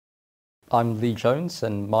I'm Lee Jones,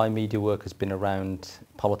 and my media work has been around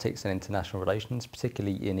politics and international relations,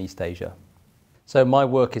 particularly in East Asia. So my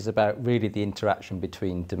work is about really the interaction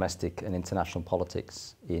between domestic and international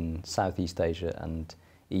politics in Southeast Asia and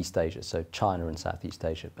East Asia, so China and Southeast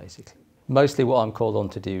Asia basically. Mostly what I'm called on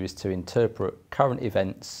to do is to interpret current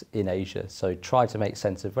events in Asia, so try to make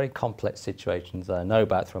sense of very complex situations that I know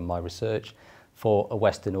about from my research for a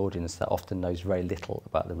Western audience that often knows very little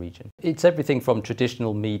about the region. It's everything from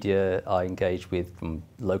traditional media I engage with, from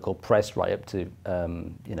local press right up to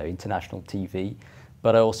international TV,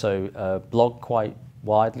 but I also blog quite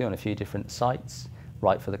widely on a few different sites,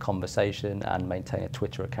 write for The Conversation, and maintain a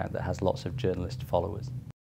Twitter account that has lots of journalist followers.